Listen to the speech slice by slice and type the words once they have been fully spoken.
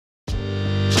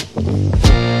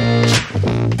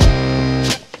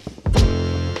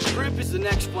Grip is the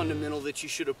next fundamental that you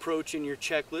should approach in your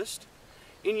checklist.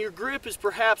 And your grip is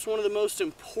perhaps one of the most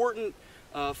important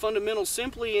fundamentals,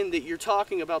 simply in that you're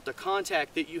talking about the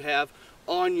contact that you have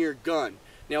on your gun.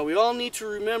 Now, we all need to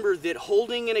remember that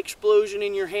holding an explosion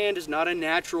in your hand is not a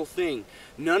natural thing.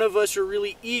 None of us are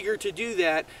really eager to do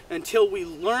that until we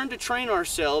learn to train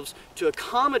ourselves to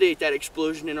accommodate that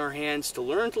explosion in our hands, to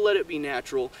learn to let it be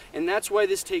natural, and that's why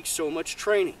this takes so much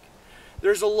training.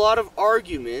 There's a lot of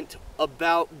argument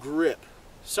about grip.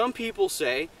 Some people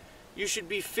say you should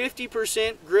be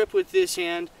 50% grip with this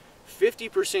hand,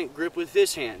 50% grip with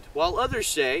this hand, while others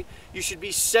say you should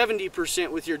be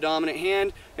 70% with your dominant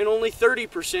hand and only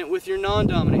 30% with your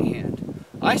non-dominant hand.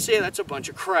 I say that's a bunch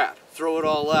of crap. Throw it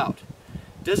all out.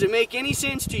 Does it make any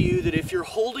sense to you that if you're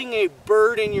holding a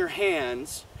bird in your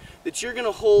hands, that you're going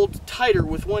to hold tighter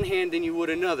with one hand than you would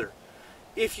another?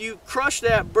 If you crush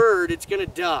that bird, it's going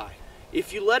to die.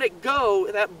 If you let it go,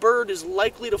 that bird is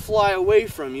likely to fly away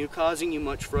from you, causing you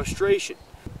much frustration.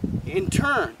 In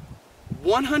turn,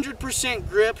 100%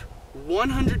 grip,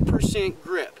 100%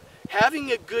 grip.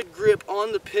 Having a good grip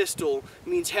on the pistol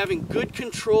means having good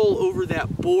control over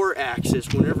that bore axis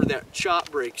whenever that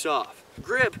shot breaks off.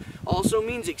 Grip also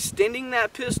means extending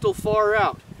that pistol far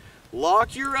out.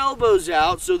 Lock your elbows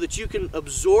out so that you can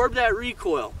absorb that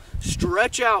recoil.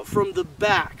 Stretch out from the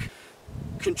back.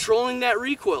 Controlling that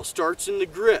recoil starts in the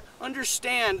grip.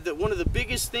 Understand that one of the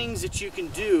biggest things that you can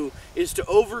do is to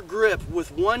over grip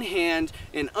with one hand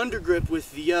and under grip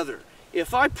with the other.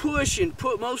 If I push and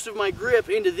put most of my grip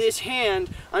into this hand,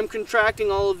 I'm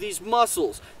contracting all of these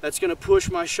muscles. That's going to push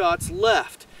my shots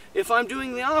left. If I'm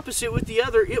doing the opposite with the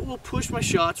other, it will push my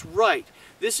shots right.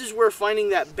 This is where finding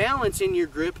that balance in your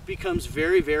grip becomes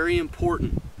very, very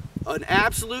important. An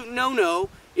absolute no-no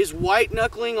is white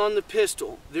knuckling on the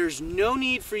pistol. There's no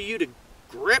need for you to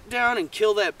grip down and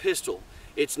kill that pistol.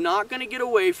 It's not going to get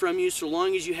away from you so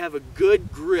long as you have a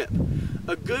good grip.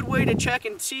 A good way to check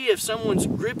and see if someone's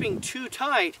gripping too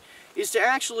tight is to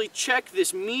actually check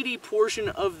this meaty portion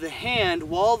of the hand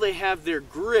while they have their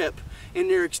grip and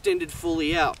they're extended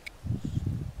fully out.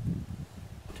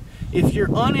 If you're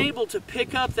unable to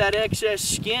pick up that excess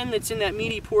skin that's in that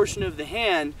meaty portion of the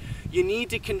hand, you need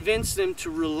to convince them to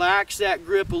relax that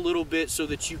grip a little bit so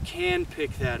that you can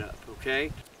pick that up,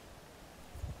 okay?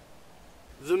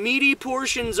 The meaty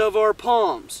portions of our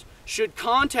palms should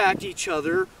contact each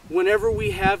other whenever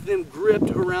we have them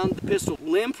gripped around the pistol.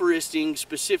 Limp wristing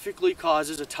specifically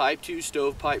causes a Type 2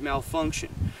 stovepipe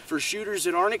malfunction. For shooters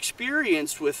that aren't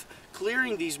experienced with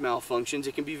clearing these malfunctions,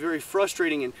 it can be very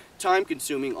frustrating and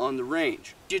time-consuming on the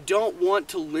range. You don't want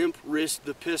to limp wrist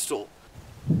the pistol.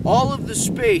 All of the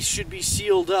space should be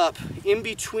sealed up in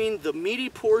between the meaty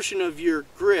portion of your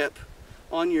grip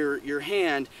on your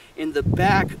hand and the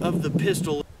back of the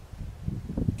pistol.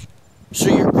 So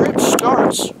your grip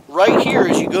starts right here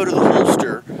as you go to the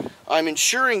holster. I'm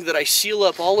ensuring that I seal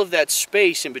up all of that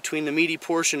space in between the meaty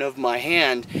portion of my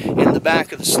hand and the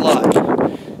back of the slide.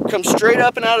 Come straight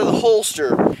up and out of the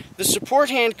holster. The support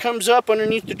hand comes up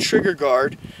underneath the trigger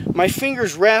guard. My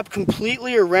fingers wrap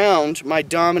completely around my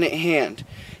dominant hand.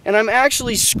 And I'm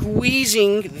actually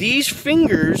squeezing these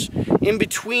fingers in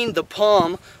between the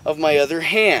palm of my other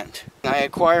hand. I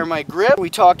acquire my grip. We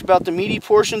talked about the meaty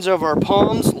portions of our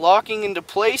palms locking into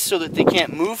place so that they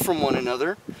can't move from one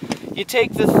another. You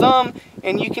take the thumb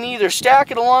and you can either stack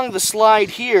it along the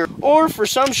slide here, or for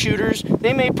some shooters,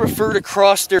 they may prefer to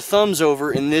cross their thumbs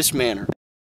over in this manner.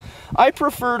 I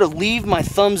prefer to leave my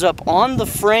thumbs up on the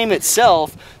frame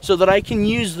itself so that I can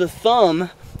use the thumb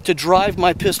to drive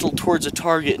my pistol towards a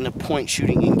target in a point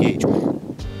shooting engagement.